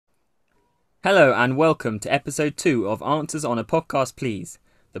Hello and welcome to episode 2 of Answers on a Podcast Please,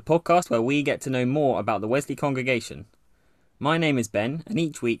 the podcast where we get to know more about the Wesley congregation. My name is Ben, and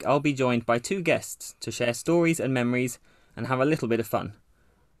each week I'll be joined by 2 guests to share stories and memories and have a little bit of fun.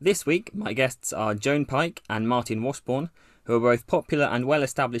 This week, my guests are Joan Pike and Martyn Washbourne, who are both popular and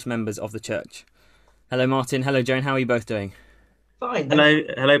well-established members of the church. Hello Martyn, hello Joan, how are you both doing? Fine.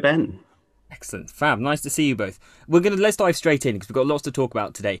 Hello, Ben. Excellent, fab, nice to see you both. Let's dive straight in because we've got lots to talk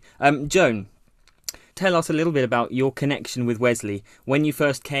about today. Joan, tell us a little bit about your connection with Wesley, when you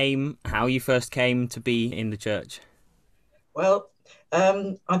first came, how you first came to be in the church. Well,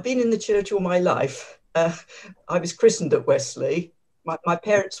 I've been in the church all my life. I was christened at Wesley. My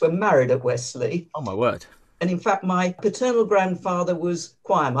parents were married at Wesley. Oh my word. And in fact, my paternal grandfather was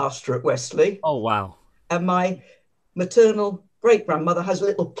choir master at Wesley. Oh wow. And my maternal great-grandmother has a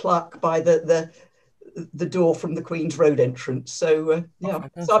little plaque by the door from the Queen's Road entrance. So, yeah.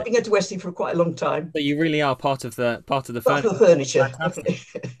 So I've been going to Wesley for quite a long time. So you really are part of the Part of furniture. the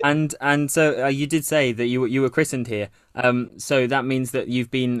furniture. And so you did say that you were christened here. So that means that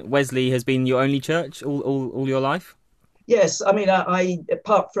Wesley has been your only church all your life? Yes, I mean, I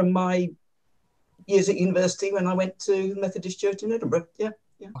apart from my years at university when I went to Methodist Church in Edinburgh. Yeah.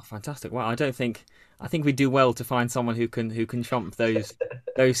 Oh, fantastic! Wow, I think we do well to find someone who can trump those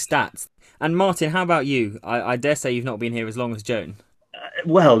stats. And Martyn, how about you? I dare say you've not been here as long as Joan.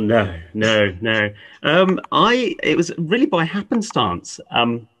 Well, no. It was really by happenstance,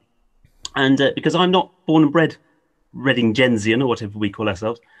 and because I'm not born and bred Reading Gensian or whatever we call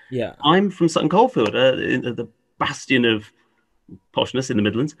ourselves. Yeah, I'm from Sutton Coldfield, the bastion of poshness in the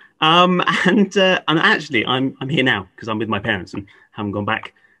Midlands. And actually, I'm here now because I'm with my parents and haven't gone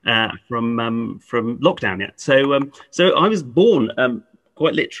back from lockdown yet. So I was born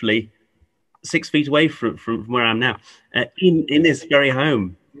quite literally 6 feet away from where I am now, in this very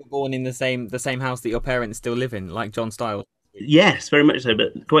home. you were born in the same house that your parents still live in, like John Stiles. Yes, very much so,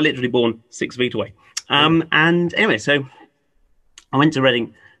 but quite literally born 6 feet away. And anyway, so I went to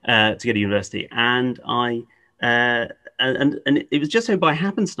Reading to go to university, and and it was just so by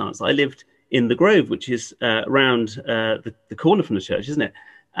happenstance I lived in the Grove, which is around the corner from the church, isn't it?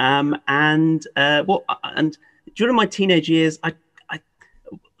 And during my teenage years,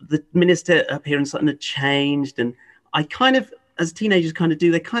 the minister up here in Sutton had changed, and I kind of, as teenagers kind of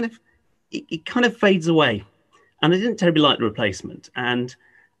do, it kind of fades away, and I didn't terribly like the replacement, and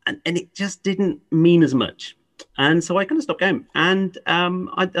it just didn't mean as much, and so I kind of stopped going, and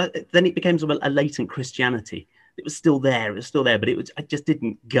then it became sort of a latent Christianity. It was still there, but I just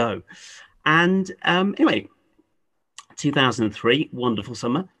didn't go, and anyway, 2003, wonderful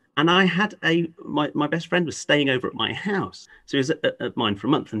summer. And I had my best friend was staying over at my house. So he was at mine for a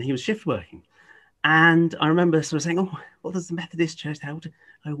month, and he was shift working. And I remember sort of saying, oh, well, there's the Methodist church. I ought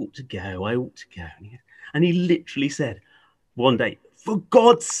to go. And he literally said one day, for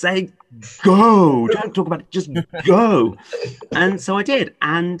God's sake, go. Don't talk about it, just go. And so I did.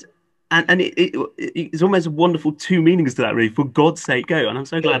 And it's almost wonderful 2 meanings to that, really. For God's sake, go. And I'm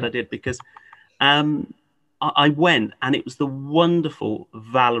so glad I did, because I went, and it was the wonderful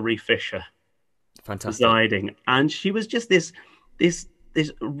Valerie Fisher presiding, and she was just this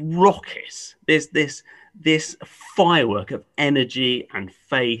rocket, this firework of energy and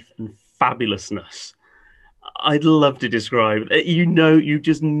faith and fabulousness. I'd love to describe it. You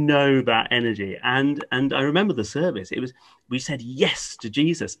just know that energy, and I remember the service. We said yes to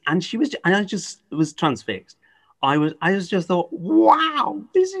Jesus, and I just was transfixed. I just thought, wow,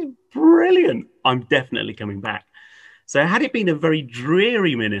 this is brilliant. I'm definitely coming back. So had it been a very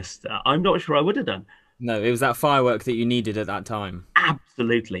dreary minister, I'm not sure I would have done. No, it was that firework that you needed at that time.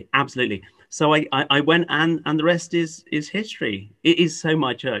 Absolutely. So I went, and the rest is history. It is so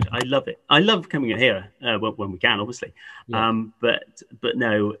my church. I love it. I love coming here when we can, obviously. Yeah. But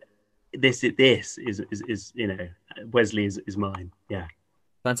no, this is Wesley is mine. Yeah.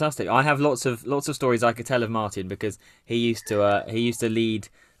 Fantastic. I have lots of stories I could tell of Martyn, because he used to lead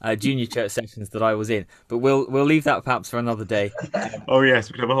junior church sessions that I was in. But we'll leave that perhaps for another day. Oh yes,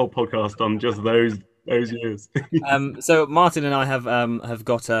 we could have a whole podcast on just those years. So Martyn and I have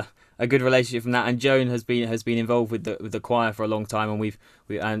got a good relationship from that, and Joan has been involved with the choir for a long time, and we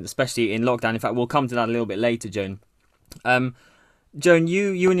and especially in lockdown. In fact, we'll come to that a little bit later, Joan. Joan,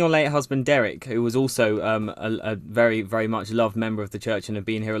 you and your late husband Derek, who was also a very, very much loved member of the church and had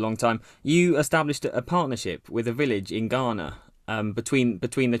been here a long time, you established a partnership with a village in Ghana, between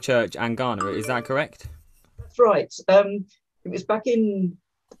the church and Ghana. Is that correct? That's right. It was back in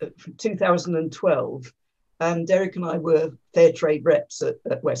 2012. Derek and I were fair trade reps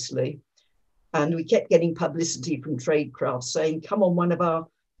at Wesley, and we kept getting publicity from Tradecraft saying, come on one of our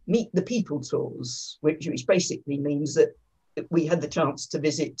meet the people tours, which basically means that we had the chance to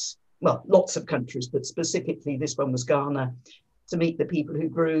visit, well, lots of countries, but specifically this one was Ghana, to meet the people who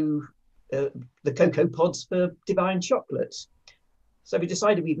grew the cocoa pods for Divine Chocolate. So we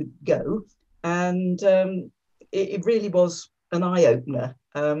decided we would go, and it really was an eye-opener.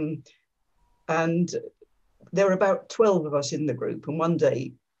 And there were about 12 of us in the group, and one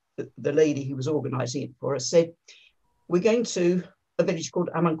day the lady who was organising it for us said, we're going to a village called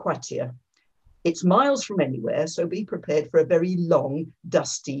Amankwatia. It's miles from anywhere, so be prepared for a very long,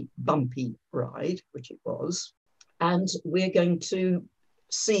 dusty, bumpy ride, which it was. And we're going to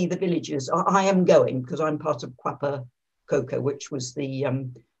see the villagers. I am going because I'm part of Kwapa Cocoa, which was the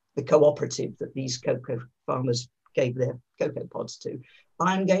cooperative that these cocoa farmers gave their cocoa pods to.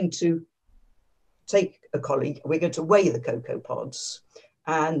 I'm going to take a colleague, we're going to weigh the cocoa pods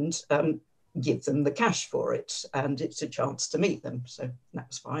and give them the cash for it. And it's a chance to meet them. So that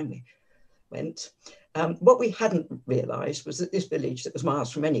was fine. We went. What we hadn't realised was that this village that was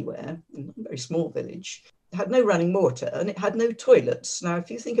miles from anywhere, a very small village, had no running water and it had no toilets. Now, if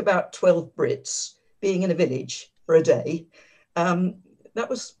you think about 12 Brits being in a village for a day, that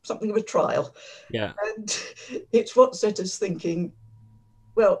was something of a trial. Yeah. And it's what set us thinking,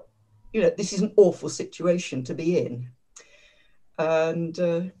 well, you know, this is an awful situation to be in. And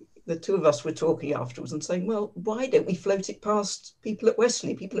the two of us were talking afterwards and saying, well, why don't we float it past people at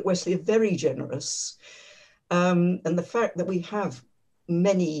Wesley? People at Wesley are very generous. And the fact that we have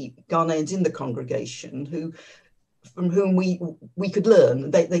many Ghanaians in the congregation from whom we could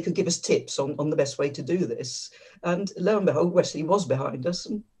learn, they could give us tips on the best way to do this. And lo and behold, Wesley was behind us,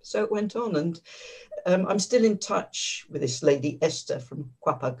 and so it went on. And I'm still in touch with this lady, Esther, from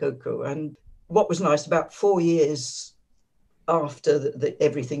Kwapa Cocoa. And what was nice, about 4 years after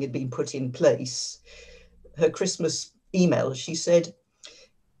everything had been put in place, her Christmas email, she said,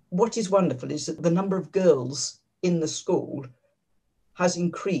 what is wonderful is that the number of girls in the school has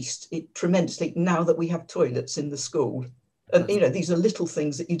increased tremendously now that we have toilets in the school. And, you know, these are little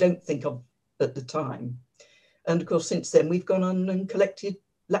things that you don't think of at the time. And of course, since then, we've gone on and collected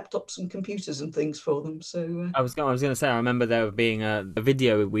laptops and computers and things for them. So I was going to say, I remember there being a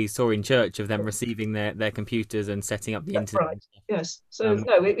video we saw in church of them receiving their computers and setting up the internet. Right. Yes. So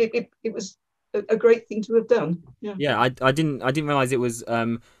no, it was a great thing to have done. Yeah. Yeah. I didn't realize it was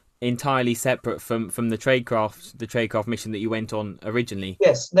entirely separate from the tradecraft mission that you went on originally.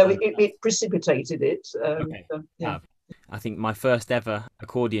 Yes. No, it precipitated it. Okay. Yeah. I think my first ever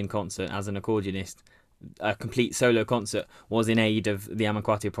accordion concert as an accordionist, a complete solo concert, was in aid of the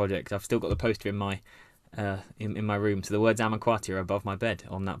Amankwatia project. I've still got the poster in my room, so the words Amankwatia are above my bed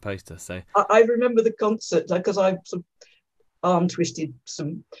on that poster. So I remember the concert because I sort of arm twisted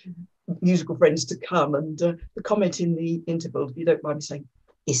some musical friends to come, and the comment in the interval, if you don't mind me saying,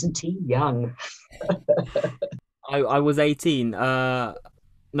 isn't he young? I was 18.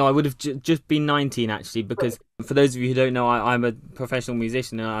 No, I would have just been 19 actually, because for those of you who don't know, I'm a professional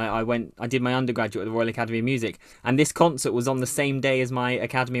musician, and I did my undergraduate at the Royal Academy of Music, and this concert was on the same day as my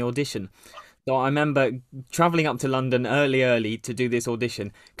academy audition. So I remember travelling up to London early to do this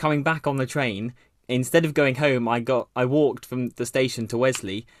audition, coming back on the train. Instead of going home, I walked from the station to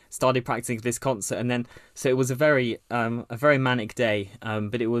Wesley, started practicing for this concert, and then so it was a very manic day,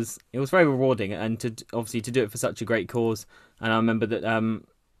 but it was very rewarding, and to do it for such a great cause. And I remember that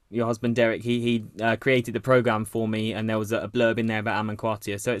your husband Derek, he created the program for me, and there was a blurb in there about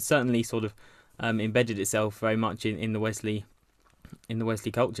Amankwatia, so it certainly sort of embedded itself very much in the Wesley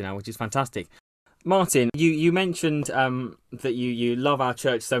culture now, which is fantastic. Martyn, you mentioned that you love our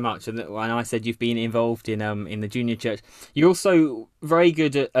church so much, and I said you've been involved in the junior church. You're also very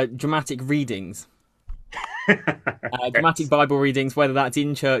good at dramatic readings, dramatic Bible readings, whether that's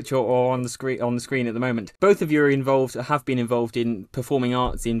in church or on the screen at the moment. Both of you have been involved in performing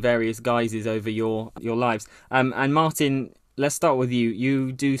arts in various guises over your lives. And Martyn, let's start with you.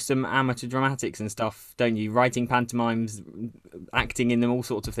 You do some amateur dramatics and stuff, don't you? Writing pantomimes, acting in them, all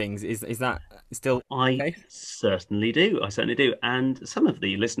sorts of things. Is that still okay? I certainly do. And some of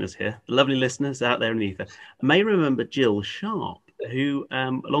the listeners here, the lovely listeners out there in the ether, may remember Jill Sharp, who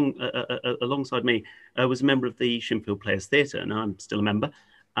alongside me was a member of the Shinfield Players Theatre, and I'm still a member.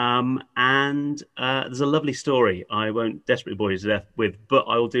 And there's a lovely story I won't desperately bore you to death with, but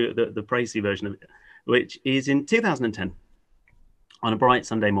I will do the praisey version of it, which is in 2010. On a bright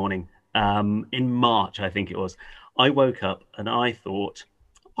Sunday morning, in March, I think it was, I woke up and I thought,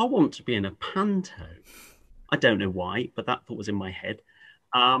 I want to be in a panto. I don't know why, but that thought was in my head.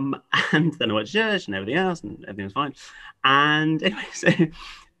 And then I went to church and everything else, and everything was fine. And anyway, so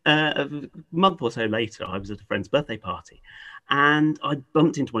a month or so later, I was at a friend's birthday party, And I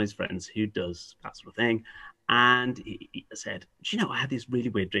bumped into one of his friends who does that sort of thing. And he said, "Do you know, I had this really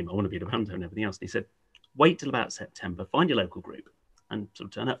weird dream. I want to be in a panto and everything else." And he said, "Wait till about September, find your local group and sort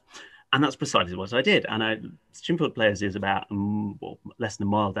of turn up." And that's precisely what I did. And Stringfield Players is about less than a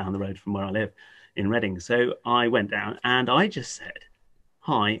mile down the road from where I live in Reading. So I went down and I just said,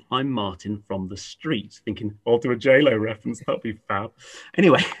 "Hi, I'm Martin from the street," thinking, I'll do a J-Lo reference. That'll be fab.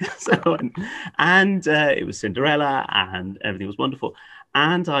 Anyway, and it was Cinderella and everything was wonderful.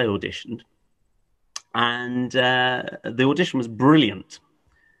 And I auditioned. And the audition was brilliant,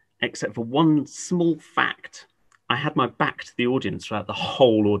 except for one small fact. I had my back to the audience throughout the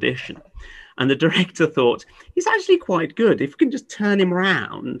whole audition. And the director thought, he's actually quite good. If we can just turn him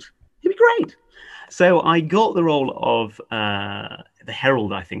around, he'd be great. So I got the role of the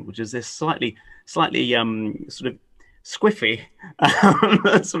Herald, I think, which is this slightly sort of squiffy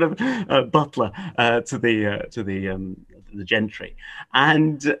sort of butler to the gentry.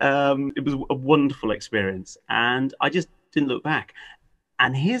 And it was a wonderful experience. And I just didn't look back.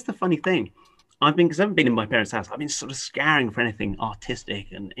 And here's the funny thing. Because I haven't been in my parents' house, I've been sort of scouring for anything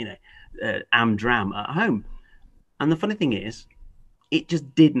artistic and, am-dram at home. And the funny thing is, it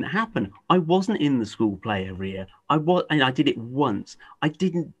just didn't happen. I wasn't in the school play every year. I did it once. I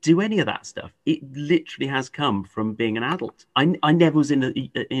didn't do any of that stuff. It literally has come from being an adult. I never was in a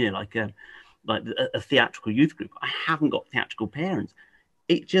theatrical youth group. I haven't got theatrical parents.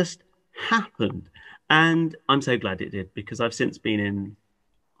 It just happened. And I'm so glad it did, because I've since been in,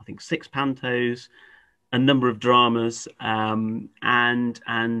 I think, 6 pantos, a number of dramas, and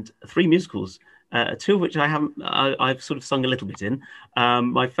 3 musicals, 2 of which I've sort of sung a little bit in.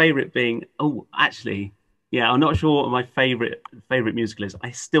 My favourite being, I'm not sure what my favourite musical is.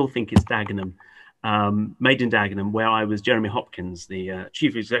 I still think it's Dagenham, Made in Dagenham, where I was Jeremy Hopkins, the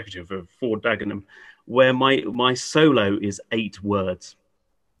chief executive of Ford Dagenham, where my solo is 8 words.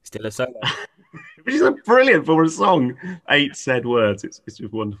 Still a solo. Which is brilliant for a song. 8 said words. It's just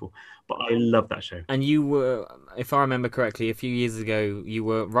wonderful. But I love that show. And you were, if I remember correctly, a few years ago, you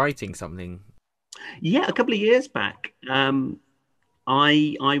were writing something. Yeah, a couple of years back, I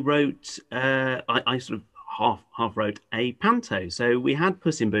wrote, I sort of half wrote a panto. So we had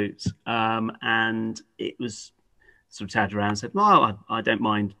Puss in Boots, and it was sort of tagged around and said, well, I don't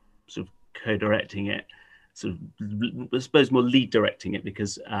mind sort of co-directing it. Sort of, I suppose, more lead directing it,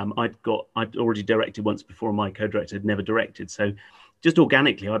 because I'd already directed once before. My co-director had never directed, so just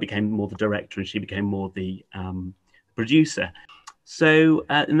organically I became more the director and she became more the producer. So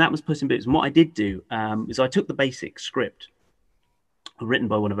and that was Puss in Boots. And what I did do is I took the basic script written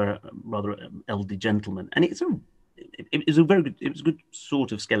by one of our rather elderly gentlemen, and it was a good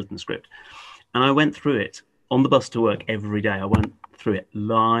sort of skeleton script, and I went through it on the bus to work every day. I went through it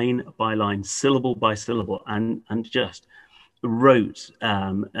line by line, syllable by syllable, and just wrote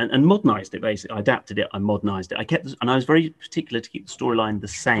and modernized it. Basically, I adapted it, I modernized it. I kept, and I was very particular to keep the storyline the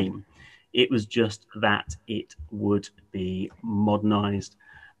same. It was just that it would be modernized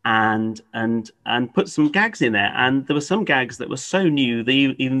and put some gags in there. And there were some gags that were so new that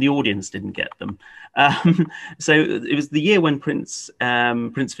even the audience didn't get them. So it was the year when Prince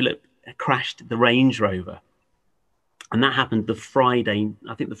Philip crashed the Range Rover. And that happened the Friday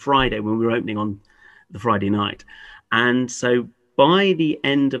when we were opening on the Friday night. And so by the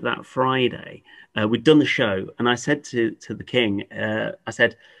end of that Friday, we'd done the show. And I said to the King, I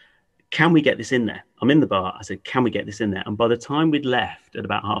said, can we get this in there? I'm in the bar. I said, can we get this in there? And by the time we'd left at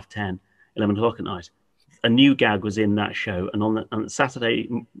about 10:30, 11 o'clock at night, a new gag was in that show. And on the Saturday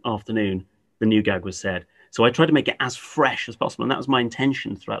afternoon, the new gag was said. So I tried to make it as fresh as possible. And that was my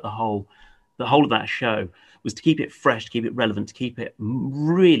intention throughout the whole of that show, was to keep it fresh, to keep it relevant, to keep it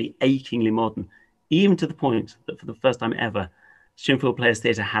really achingly modern, even to the point that for the first time ever, Stringfield Players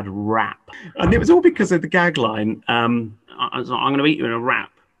Theatre had rap. And it was all because of the gag line. I'm going to eat you in a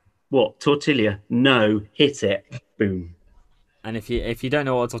rap. What? Tortilla? No. Hit it. Boom. And if you don't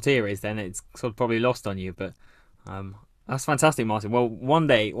know what a tortilla is, then it's sort of probably lost on you. But that's fantastic, Martin. Well, one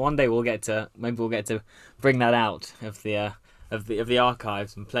day we'll get to bring that out of the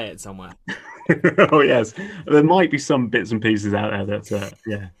archives and play it somewhere. Oh yes, there might be some bits and pieces out there that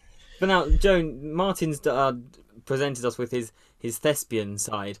yeah. But now, Joan, Martin's presented us with his thespian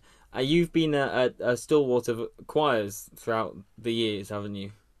side. You've been a stalwart of choirs throughout the years, haven't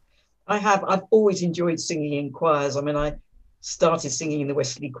you? I have. I've always enjoyed singing in choirs. I mean, I started singing in the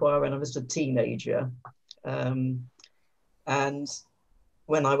Wesley choir when I was a teenager, and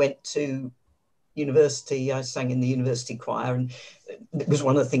when I went to university, I sang in the university choir, and it was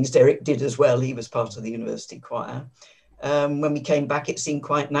one of the things Derek did as well. He was part of the university choir. When we came back, it seemed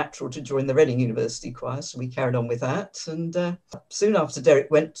quite natural to join the Reading University Choir, so we carried on with that. And soon after Derek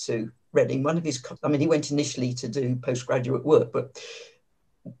went to Reading, he went initially to do postgraduate work, but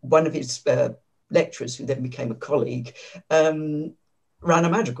one of his lecturers, who then became a colleague, ran a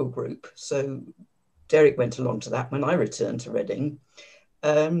madrigal group. So Derek went along to that. When I returned to Reading,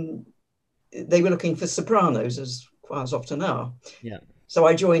 they were looking for sopranos, as choirs often are. Yeah. So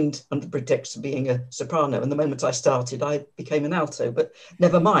I joined under pretext of being a soprano, and the moment I started, I became an alto, but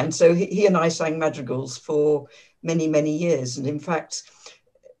never mind. So he and I sang madrigals for many, many years. And in fact,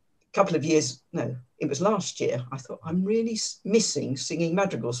 it was last year, I thought, I'm really missing singing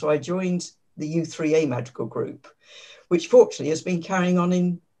madrigals. So I joined the U3A madrigal group, which fortunately has been carrying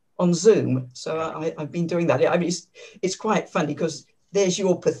on Zoom. So I've been doing that. I mean, it's quite funny because there's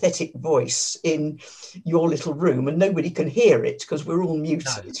your pathetic voice in your little room and nobody can hear it because we're all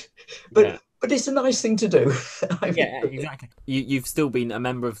muted. No. But it's a nice thing to do. Yeah, exactly. You've still been a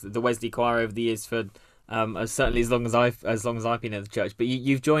member of the Wesley Choir over the years for certainly as long as I've been at the church. But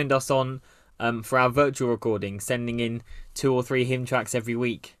you've joined us on for our virtual recording, sending in 2 or 3 hymn tracks every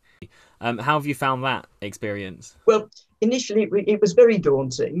week. How have you found that experience? Well, initially it was very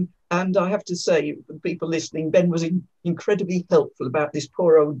daunting. And I have to say, for the people listening, Ben was incredibly helpful about this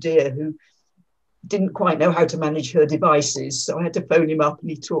poor old dear who didn't quite know how to manage her devices. So I had to phone him up and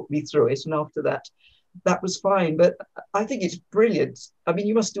he talked me through it. And after that was fine. But I think it's brilliant. I mean,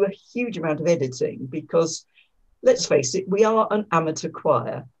 you must do a huge amount of editing because, let's face it, we are an amateur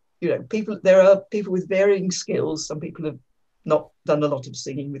choir. There are people with varying skills. Some people have not done a lot of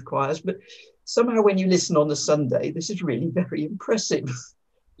singing with choirs, but somehow when you listen on a Sunday, this is really very impressive.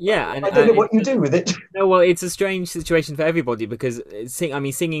 Yeah, and I don't know what you do with it. No, well, it's a strange situation for everybody because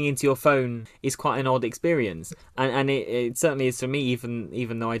singing into your phone is quite an odd experience, and it certainly is for me,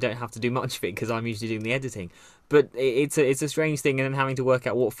 even though I don't have to do much of it because I'm usually doing the editing. But it's a strange thing, and then having to work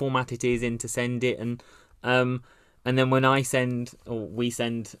out what format it is in to send it, and then when we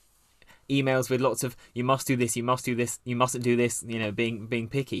send emails with lots of you must do this, you must do this, you mustn't do this, being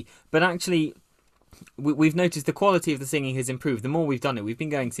picky, but actually. We've noticed the quality of the singing has improved. The more we've done it, we've been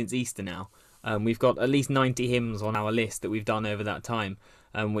going since Easter now. We've got at least 90 hymns on our list that we've done over that time,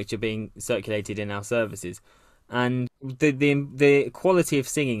 which are being circulated in our services. And the quality of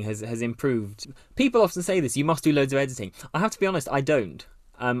singing has improved. People often say this, you must do loads of editing. I have to be honest, I don't.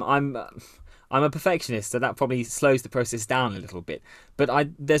 I'm a perfectionist, so that probably slows the process down a little bit. But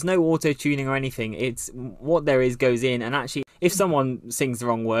there's no auto-tuning or anything. It's what there is goes in, and actually, if someone sings the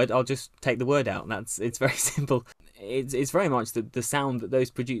wrong word, I'll just take the word out. It's very simple. It's very much the sound that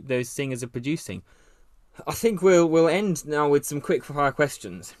those singers are producing. I think we'll end now with some quick fire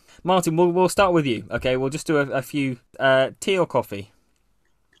questions. Martin, we'll start with you. Okay, we'll just do a few. Tea or coffee?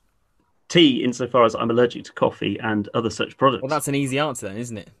 Tea, insofar as I'm allergic to coffee and other such products. Well, that's an easy answer then,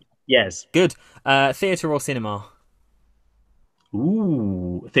 isn't it? Yes. Good. Theatre or cinema?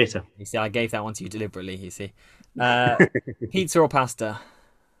 Ooh, theatre. You see, I gave that one to you deliberately, you see. Pizza or pasta?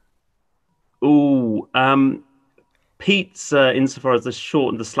 Ooh, pizza, insofar as the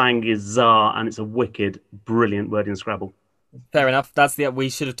short and the slang is czar, and it's a wicked, brilliant word in Scrabble. Fair enough. We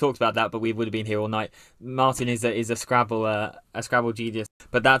should have talked about that, but we would have been here all night. Martin is a Scrabble genius,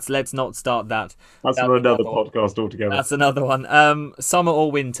 but let's not start that. That's for another podcast altogether. That's another one. Summer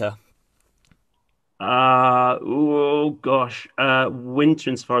or winter? Oh gosh, winter,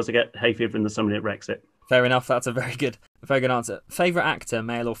 insofar as I get hay fever in the summer and it wrecks it. Fair enough. That's a very good answer. Favorite actor,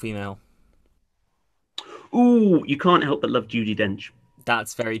 male or female? Ooh, you can't help but love Judi Dench.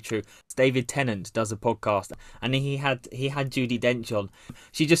 That's very true. David Tennant does a podcast, and he had Judi Dench on.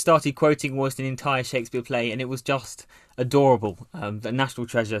 She just started quoting almost an entire Shakespeare play, and it was just adorable. A national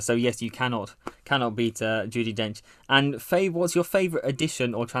treasure. So yes, you cannot beat Judi Dench. And what's your favourite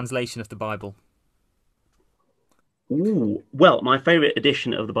edition or translation of the Bible? Ooh, well, my favourite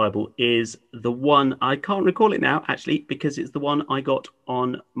edition of the Bible is the one, I can't recall it now, actually, because it's the one I got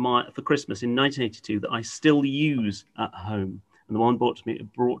for Christmas in 1982 that I still use at home. And the one brought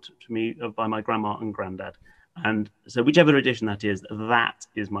to me by my grandma and granddad. And so whichever edition that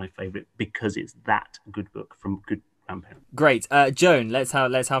is my favourite because it's that good book from good grandparents. Great. Joan, let's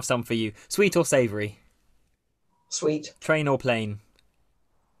have some for you. Sweet or savoury? Sweet. Train or plane?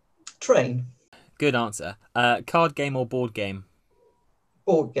 Train. Good answer. Card game or board game?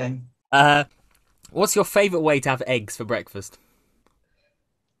 Board game. What's your favourite way to have eggs for breakfast?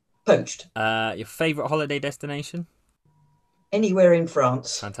 Poached. Your favourite holiday destination? Anywhere in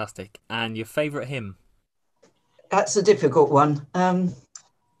France. Fantastic. And your favourite hymn? That's a difficult one.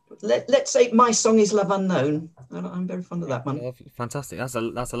 let's say My Song is Love Unknown. I'm very fond of that one. Fantastic. That's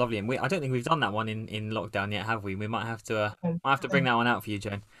a lovely one. I don't think we've done that one in lockdown yet, have we? We might have to bring that one out for you,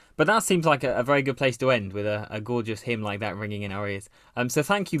 Joan. But that seems like a very good place to end with a gorgeous hymn like that ringing in our ears. So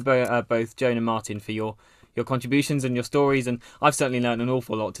thank you both, Joan and Martyn, for your contributions and your stories. And I've certainly learned an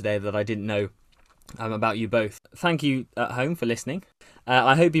awful lot today that I didn't know about you both. Thank you at home for listening.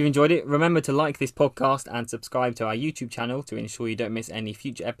 I hope you've enjoyed it. Remember to like this podcast and subscribe to our YouTube channel to ensure you don't miss any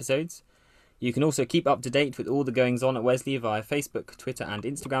future episodes. You can also keep up to date with all the goings on at Wesley via Facebook, Twitter and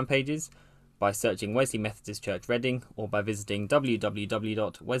Instagram pages by searching Wesley Methodist Church Reading or by visiting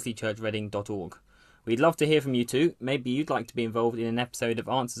www.wesleychurchreading.org. We'd love to hear from you too. Maybe you'd like to be involved in an episode of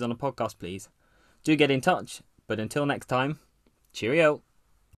Answers on a Podcast, please. Do get in touch, but until next time, cheerio.